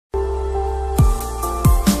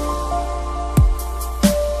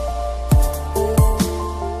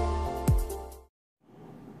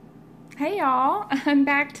y'all, I'm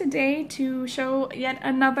back today to show yet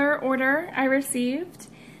another order I received.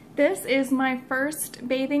 This is my first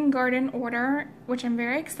Bathing Garden order, which I'm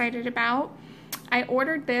very excited about. I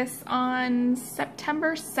ordered this on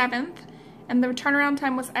September 7th, and the turnaround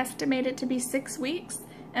time was estimated to be 6 weeks,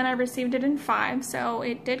 and I received it in 5, so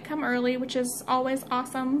it did come early, which is always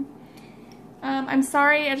awesome. I'm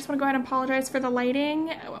sorry, I just want to go ahead and apologize for the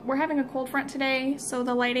lighting. We're having a cold front today, so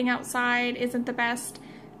the lighting outside isn't the best.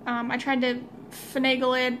 I tried to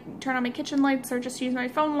finagle it, turn on my kitchen lights or just use my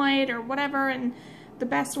phone light or whatever, and the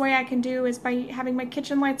best way I can do is by having my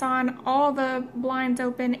kitchen lights on, all the blinds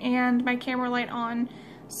open, and my camera light on.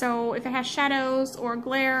 So if it has shadows or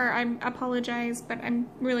glare, I apologize, but I'm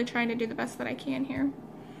really trying to do the best that I can here.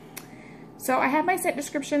 So I have my scent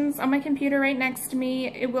descriptions on my computer right next to me.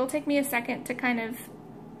 It will take me a second to kind of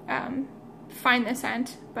find the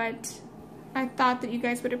scent, but I thought that you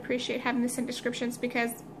guys would appreciate having the scent descriptions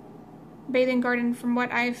because Bathing Garden, from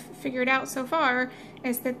what I've figured out so far,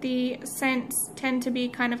 is that the scents tend to be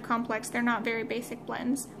kind of complex. They're not very basic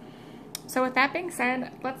blends. So with that being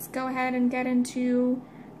said, let's go ahead and get into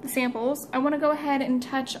the samples. I want to go ahead and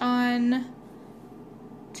touch on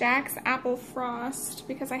Jack's Apple Frost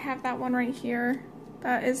because I have that one right here.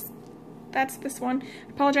 That's this one.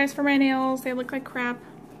 I apologize for my nails. They look like crap.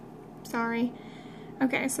 Sorry.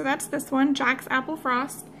 Okay, so that's this one, Jack's Apple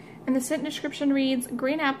Frost. And the scent description reads,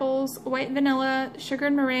 green apples, white vanilla,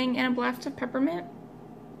 sugared meringue, and a blast of peppermint.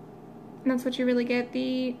 And that's what you really get.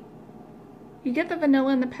 You get the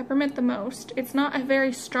vanilla and the peppermint the most. It's not a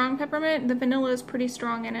very strong peppermint. The vanilla is pretty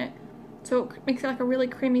strong in it. So it makes it like a really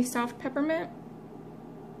creamy, soft peppermint.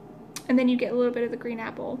 And then you get a little bit of the green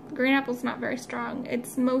apple. The green apple's not very strong.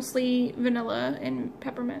 It's mostly vanilla and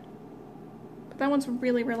peppermint. But that one's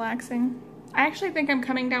really relaxing. I actually think I'm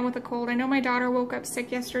coming down with a cold. I know my daughter woke up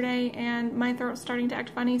sick yesterday and my throat's starting to act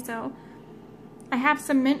funny, so I have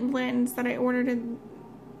some mint blends that I ordered in.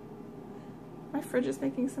 My fridge is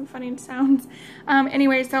making some funny sounds.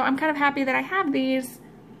 Anyway, so I'm kind of happy that I have these,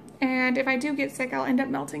 and if I do get sick, I'll end up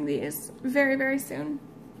melting these very, very soon.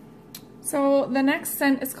 So the next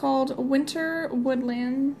scent is called Winter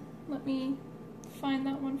Woodland. Let me find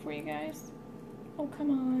that one for you guys. Oh,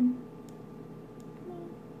 come on.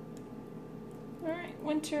 Alright,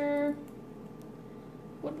 Winter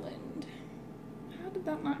Woodland. How did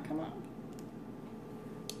that not come up?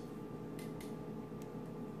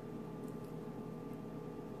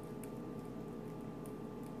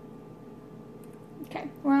 Okay,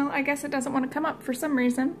 well, I guess it doesn't want to come up for some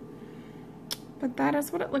reason. But that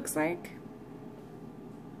is what it looks like.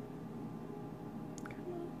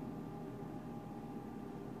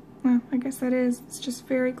 Well, I guess that is. It's just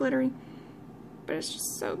very glittery. But it's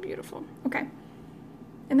just so beautiful. Okay.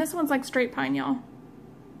 And this one's like straight pine, y'all.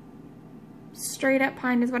 Straight up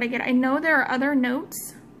pine is what I get. I know there are other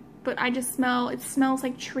notes, but I just smell, it smells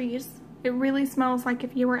like trees. It really smells like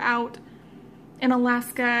if you were out in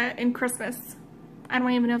Alaska in Christmas. I don't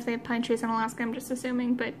even know if they have pine trees in Alaska, I'm just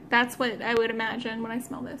assuming, but that's what I would imagine when I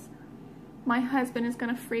smell this. My husband is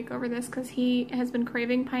gonna freak over this because he has been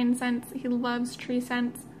craving pine scents. He loves tree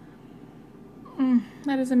scents.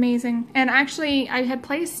 That is amazing. And actually, I had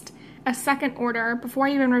placed a second order before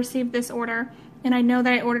I even received this order, and I know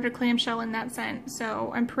that I ordered a clamshell in that scent,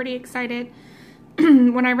 so I'm pretty excited.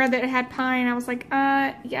 When I read that it had pine, I was like,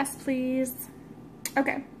 yes, please.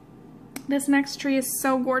 Okay. This next tree is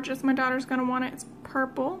so gorgeous. My daughter's gonna want it. It's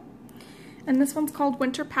purple. And this one's called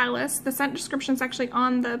Winter Palace. The scent description is actually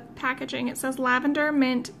on the packaging. It says lavender,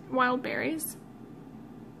 mint, wild berries.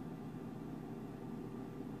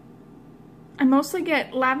 I mostly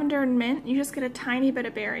get lavender and mint. You just get a tiny bit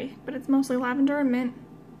of berry, but it's mostly lavender and mint.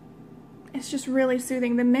 It's just really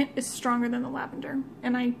soothing. The mint is stronger than the lavender,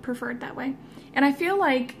 and I prefer it that way. And I feel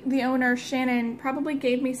like the owner, Shannon, probably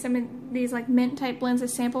gave me some of these like mint type blends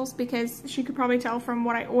as samples because she could probably tell from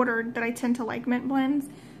what I ordered that I tend to like mint blends.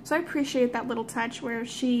 So I appreciate that little touch where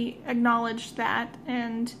she acknowledged that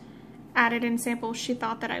and added in samples she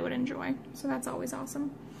thought that I would enjoy. So that's always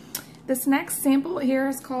awesome. This next sample here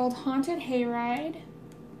is called Haunted Hayride.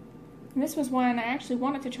 And this was one I actually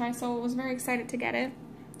wanted to try, so I was very excited to get it.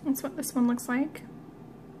 That's what this one looks like.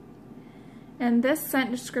 And this scent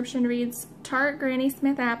description reads, tart Granny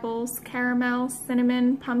Smith apples, caramel,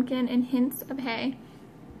 cinnamon, pumpkin, and hints of hay.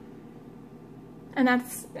 And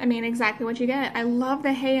that's, I mean, exactly what you get. I love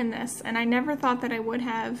the hay in this, and I never thought that I would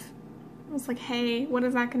have. I was like, hay, what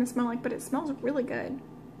is that going to smell like? But it smells really good.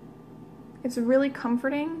 It's really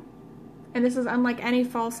comforting. And this is unlike any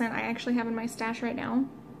fall scent I actually have in my stash right now.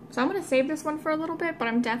 So I'm going to save this one for a little bit, but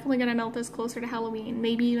I'm definitely going to melt this closer to Halloween,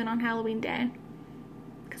 maybe even on Halloween day.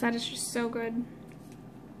 Because that is just so good.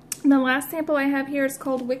 And the last sample I have here is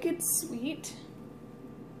called Wicked Sweet.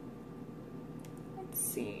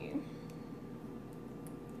 Let's see.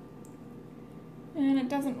 And it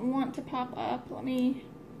doesn't want to pop up. Let me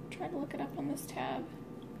try to look it up on this tab.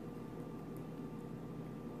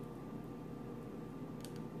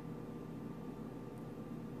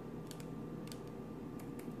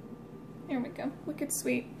 There we go. Wicked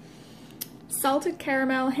Sweet. Salted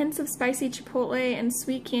caramel, hints of spicy chipotle, and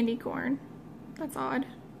sweet candy corn. That's odd.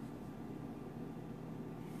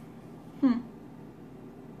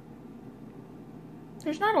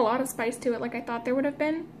 There's not a lot of spice to it like I thought there would have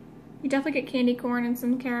been. You definitely get candy corn and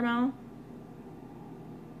some caramel.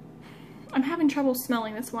 I'm having trouble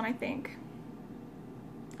smelling this one, I think.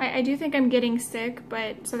 I do think I'm getting sick,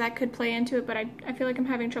 but so that could play into it, but I feel like I'm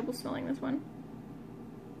having trouble smelling this one.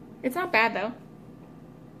 It's not bad though.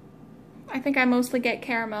 I think I mostly get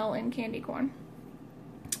caramel and candy corn.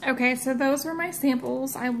 Okay, so those were my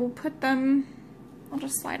samples. I will put them, I'll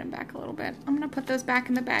just slide them back a little bit. I'm gonna put those back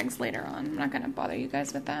in the bags later on. I'm not gonna bother you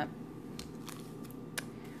guys with that.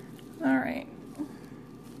 All right.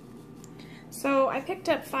 So I picked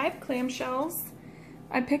up 5 clamshells.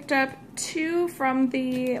 I picked up 2 from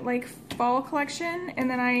the like fall collection, and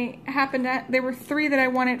then I happened to, there were 3 that I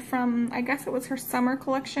wanted from, I guess it was her summer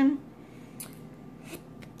collection.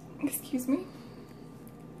 Excuse me.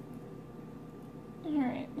 All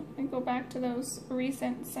right, let me go back to those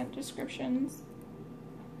recent scent descriptions.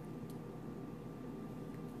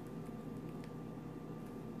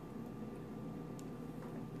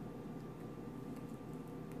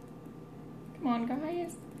 Come on,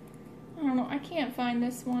 guys. I don't know, I can't find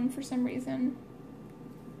this one for some reason.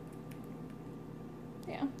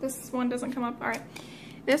 Yeah, this one doesn't come up. All right,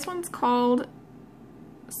 this one's called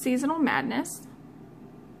Seasonal Madness.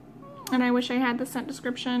 And I wish I had the scent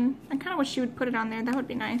description. I kind of wish she would put it on there. That would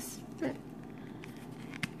be nice. But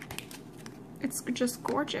it's just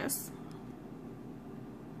gorgeous.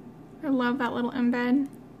 I love that little embed.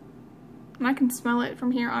 And I can smell it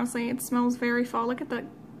from here, honestly. It smells very fall. Look at the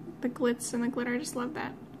glitz and the glitter. I just love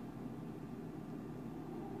that.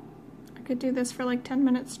 I could do this for like 10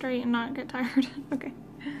 minutes straight and not get tired. Okay.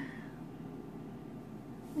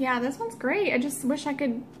 Yeah, this one's great. I just wish I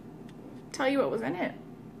could tell you what was in it.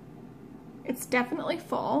 It's definitely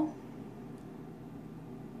fall.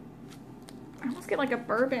 I almost get like a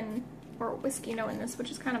bourbon or a whiskey note in this, which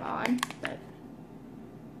is kind of odd, but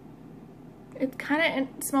it kind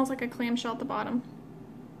of smells like a clamshell at the bottom.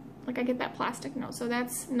 Like I get that plastic note, so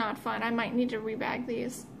that's not fun. I might need to rebag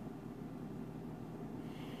these.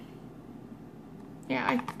 Yeah,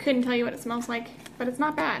 I couldn't tell you what it smells like, but it's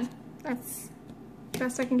not bad. That's the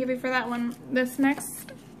best I can give you for that one. This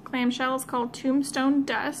next clamshell is called Tombstone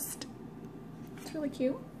Dust. It's really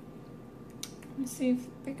cute. Let's see if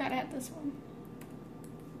they got at this one.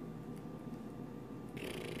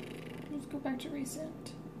 Let's go back to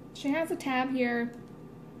recent. She has a tab here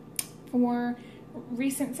for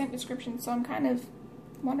recent scent descriptions, so I'm kind of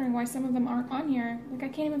wondering why some of them aren't on here. Like I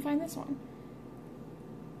can't even find this one.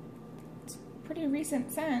 It's a pretty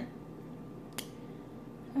recent scent.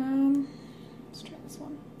 Let's try this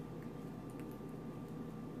one.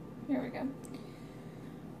 Here we go.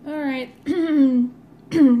 Alright,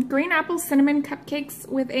 green apple cinnamon cupcakes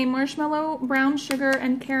with a marshmallow, brown sugar,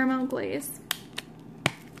 and caramel glaze.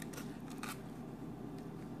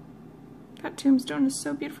 That tombstone is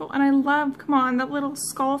so beautiful, and I love, come on, that little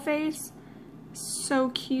skull face. So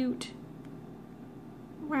cute.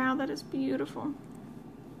 Wow, that is beautiful.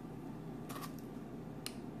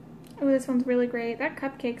 Oh, this one's really great. That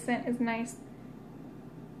cupcake scent is nice.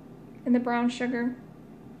 And the brown sugar.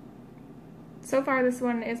 So far, this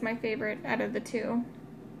one is my favorite out of the 2,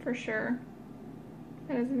 for sure.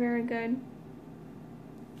 That is very good.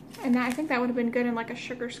 And I think that would have been good in like a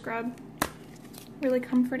sugar scrub. Really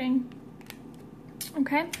comforting.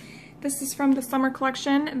 Okay, this is from the summer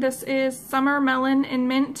collection. This is Summer Melon and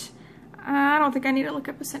Mint. I don't think I need to look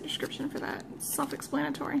up a scent description for that. It's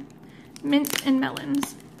self-explanatory. Mint and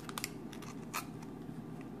melons.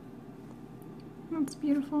 That's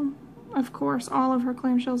beautiful. Of course, all of her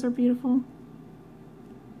clamshells are beautiful.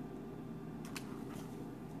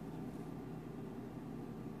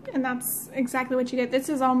 And that's exactly what you get. This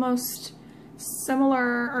is almost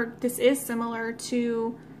similar, or this is similar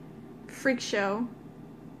to Freak Show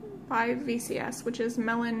by VCS, which is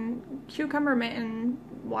melon, cucumber, mint, and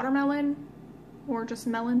watermelon, or just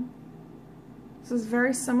melon. This is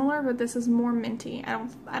very similar, but this is more minty.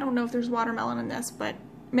 I don't know if there's watermelon in this, but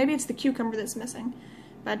maybe it's the cucumber that's missing.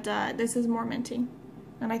 But this is more minty.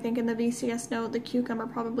 And I think in the VCS note, the cucumber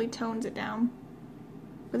probably tones it down.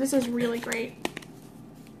 But this is really great.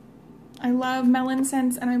 I love melon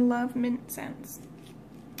scents and I love mint scents.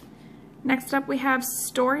 Next up we have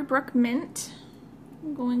Storybrooke Mint.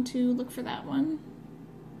 I'm going to look for that one.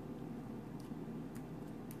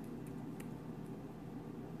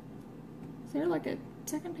 Is there like a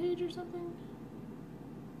second page or something?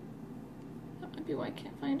 That might be why I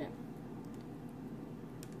can't find it.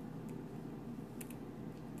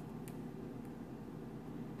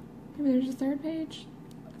 Maybe there's a third page?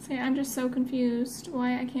 See, I'm just so confused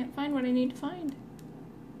why I can't find what I need to find.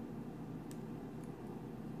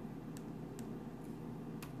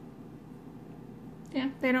 Yeah,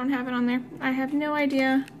 they don't have it on there. I have no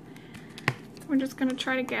idea. We're just gonna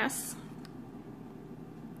try to guess.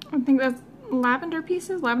 I think that's lavender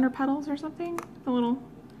pieces, lavender petals or something. The little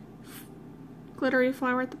glittery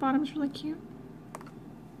flower at the bottom is really cute.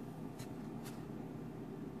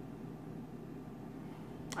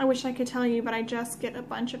 I wish I could tell you, but I just get a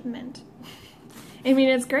bunch of mint. I mean,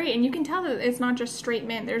 it's great, and you can tell that it's not just straight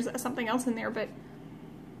mint. There's something else in there, but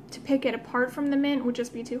to pick it apart from the mint would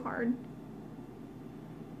just be too hard.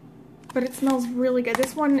 But it smells really good.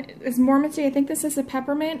 This one is more minty. I think this is a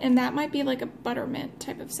peppermint, and that might be like a buttermint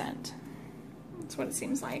type of scent. That's what it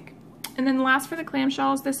seems like. And then last for the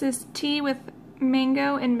clamshells, this is tea with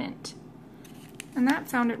mango and mint. And that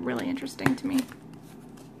sounded really interesting to me.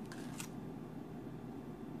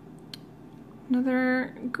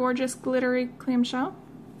 Another gorgeous glittery clamshell.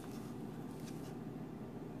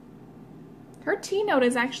 Her tea note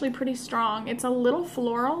is actually pretty strong. It's a little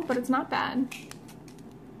floral, but it's not bad.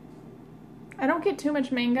 I don't get too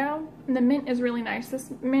much mango, and the mint is really nice. This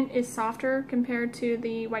mint is softer compared to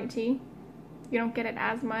the white tea. You don't get it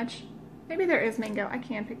as much. Maybe there is mango. I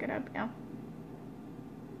can pick it up now.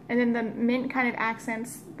 And then the mint kind of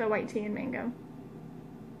accents the white tea and mango.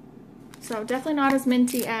 So definitely not as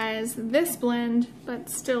minty as this blend, but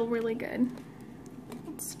still really good.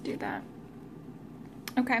 Let's do that.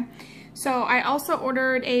 Okay, so I also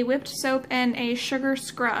ordered a whipped soap and a sugar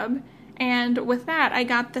scrub. And with that, I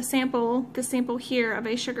got the sample here of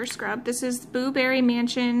a sugar scrub. This is Blueberry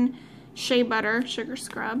Mansion Shea Butter Sugar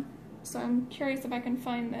Scrub. So I'm curious if I can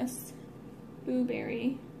find this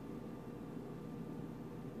blueberry.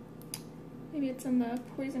 Maybe it's in the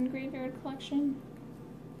Poison Graveyard collection.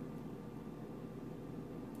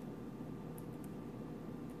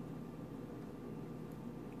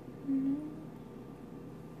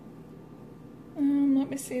 Let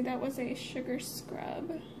me see, that was a sugar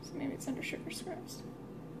scrub. So maybe it's under sugar scrubs.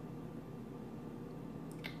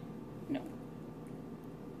 No.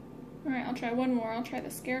 Alright, I'll try one more. I'll try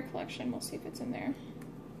the Scare collection. We'll see if it's in there.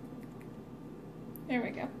 There we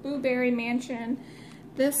go. Blueberry Mansion.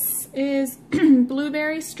 This is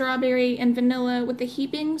blueberry, strawberry, and vanilla with a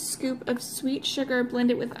heaping scoop of sweet sugar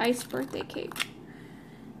blended with iced birthday cake.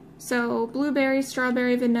 So blueberry,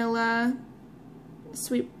 strawberry, vanilla,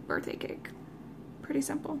 sweet birthday cake. Pretty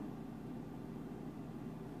simple.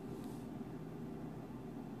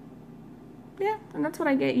 Yeah, and that's what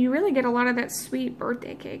I get. You really get a lot of that sweet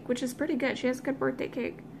birthday cake, which is pretty good. She has good birthday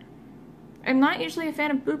cake. I'm not usually a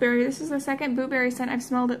fan of blueberry. This is the second blueberry scent I've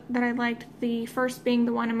smelled that I liked. The first being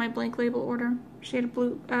the one in my blank label order. She had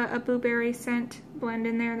a blueberry scent blend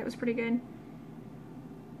in there that was pretty good.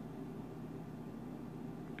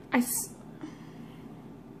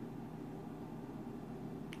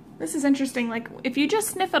 This is interesting, like, if you just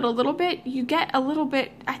sniff it a little bit, you get a little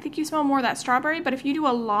bit, I think you smell more of that strawberry, but if you do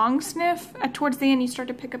a long sniff, towards the end you start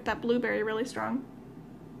to pick up that blueberry really strong.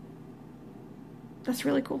 That's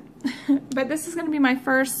really cool. But this is going to be my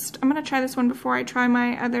first, I'm going to try this one before I try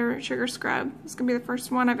my other sugar scrub. This is going to be the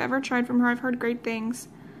first one I've ever tried from her. I've heard great things.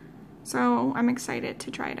 So I'm excited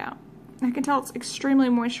to try it out. I can tell it's extremely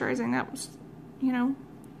moisturizing. That was, you know,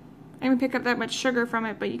 I didn't pick up that much sugar from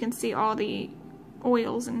it, but you can see all the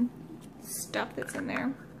oils and stuff that's in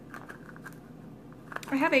there.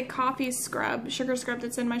 I have a coffee scrub, sugar scrub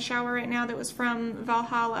that's in my shower right now that was from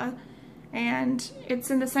Valhalla, and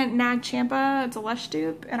it's in the scent Nag Champa. It's a Lush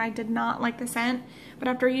dupe, and I did not like the scent, but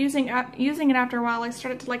after using it after a while, I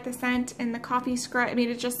started to like the scent, and the coffee scrub, I mean,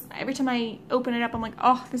 it just, every time I open it up, I'm like,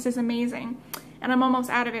 oh, this is amazing, and I'm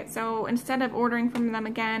almost out of it. So instead of ordering from them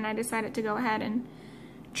again, I decided to go ahead and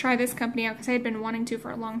try this company out because I had been wanting to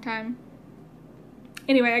for a long time.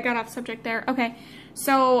 Anyway, I got off subject there. Okay,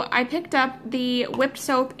 so I picked up the whipped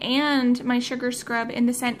soap and my sugar scrub in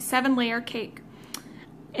the scent 7-Layer Cake.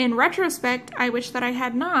 In retrospect, I wish that I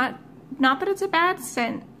had not that it's a bad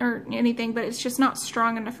scent or anything, but it's just not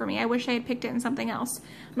strong enough for me. I wish I had picked it in something else.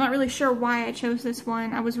 I'm not really sure why I chose this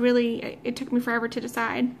one. It took me forever to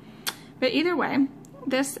decide. But either way,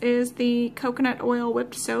 this is the coconut oil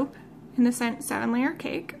whipped soap in the scent 7-Layer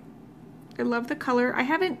Cake. I love the color. I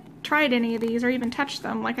haven't tried any of these or even touched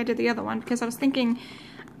them like I did the other one, because I was thinking,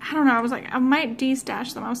 I don't know, I was like, I might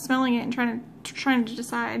de-stash them. I was smelling it and trying to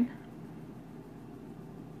decide.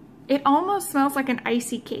 It almost smells like an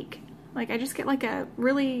icy cake. Like I just get like a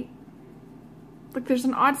really, like there's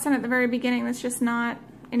an odd scent at the very beginning that's just not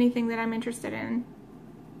anything that I'm interested in.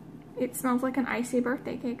 It smells like an icy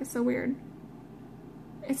birthday cake. It's so weird.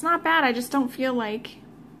 It's not bad, I just don't feel like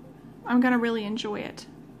I'm gonna really enjoy it,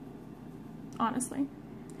 honestly.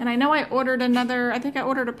 And I know I ordered another, I think I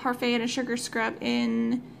ordered a parfait and a sugar scrub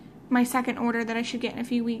in my second order that I should get in a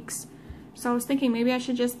few weeks. So I was thinking maybe I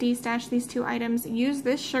should just de-stash these 2 items, use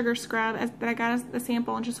this sugar scrub that I got as the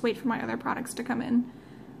sample, and just wait for my other products to come in.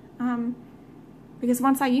 Because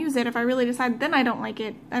once I use it, if I really decide then I don't like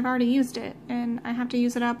it, I've already used it, and I have to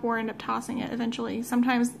use it up or end up tossing it eventually.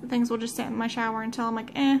 Sometimes things will just sit in my shower until I'm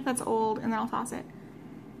like, that's old, and then I'll toss it.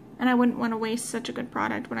 And I wouldn't want to waste such a good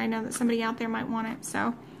product when I know that somebody out there might want it.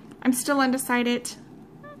 So I'm still undecided.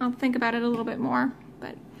 I'll think about it a little bit more.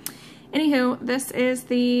 But anywho, this is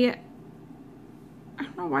the, I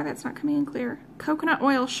don't know why that's not coming in clear, coconut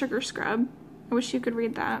oil sugar scrub. I wish you could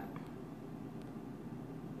read that.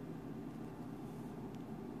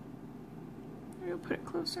 Maybe I'll put it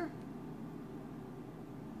closer.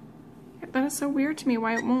 That is so weird to me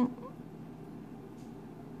why it won't.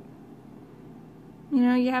 You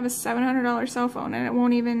know, you have a $700 cell phone and it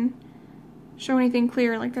won't even show anything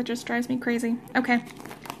clear. Like, that just drives me crazy. Okay,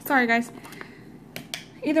 sorry guys.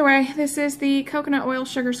 Either way, this is the coconut oil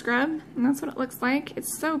sugar scrub, and that's what it looks like.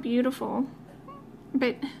 It's so beautiful,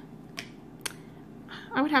 but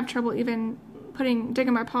I would have trouble even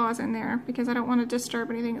digging my paws in there because I don't want to disturb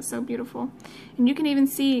anything. It's so beautiful. And you can even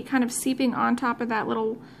see kind of seeping on top of that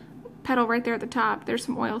little petal right there at the top. There's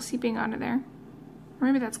some oil seeping onto there. Or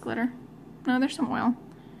maybe that's glitter. No, there's some oil.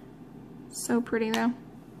 So pretty though.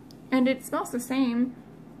 And it smells the same.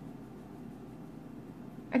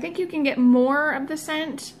 I think you can get more of the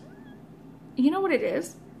scent. You know what it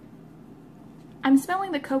is? I'm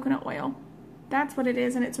smelling the coconut oil. That's what it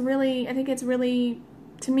is, and it's really, I think it's really,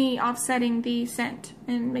 to me, offsetting the scent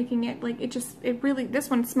and making it like, it really, this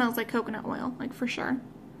one smells like coconut oil, like for sure.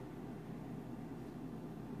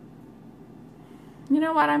 You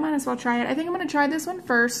know what, I might as well try it. I think I'm going to try this one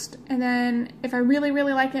first, and then if I really,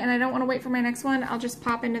 really like it and I don't want to wait for my next one, I'll just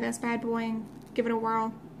pop into this bad boy and give it a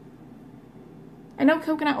whirl. I know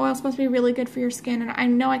coconut oil is supposed to be really good for your skin, and I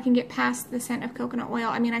know I can get past the scent of coconut oil.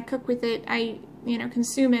 I mean, I cook with it, I,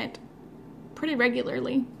 consume it pretty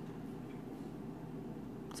regularly.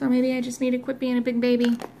 So maybe I just need to quit being a big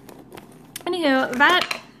baby. Anywho,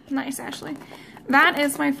 nice, Ashley. That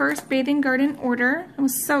is my first Bathing Garden order. I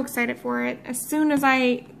was so excited for it. As soon as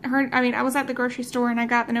I heard, I was at the grocery store and I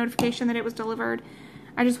got the notification that it was delivered.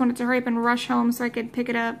 I just wanted to hurry up and rush home so I could pick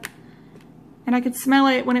it up. And I could smell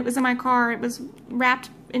it when it was in my car. It was wrapped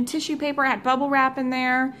in tissue paper, it had bubble wrap in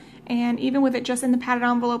there, and even with it just in the padded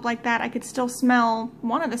envelope like that, I could still smell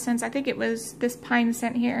one of the scents. I think it was this pine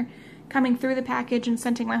scent here, coming through the package and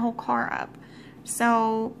scenting my whole car up.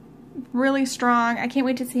 So, really strong. I can't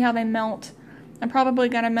wait to see how they melt. I'm probably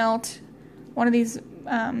gonna melt one of these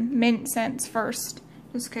mint scents first,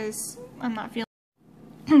 just because I'm not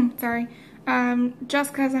feeling, sorry,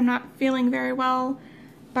 just because I'm not feeling very well.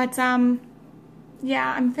 But,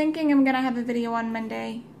 yeah, I'm thinking I'm gonna have a video on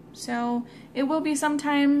Monday, so it will be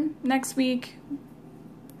sometime next week,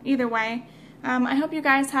 either way. I hope you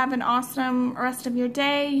guys have an awesome rest of your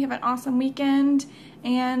day, you have an awesome weekend,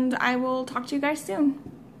 and I will talk to you guys soon.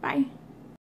 Bye.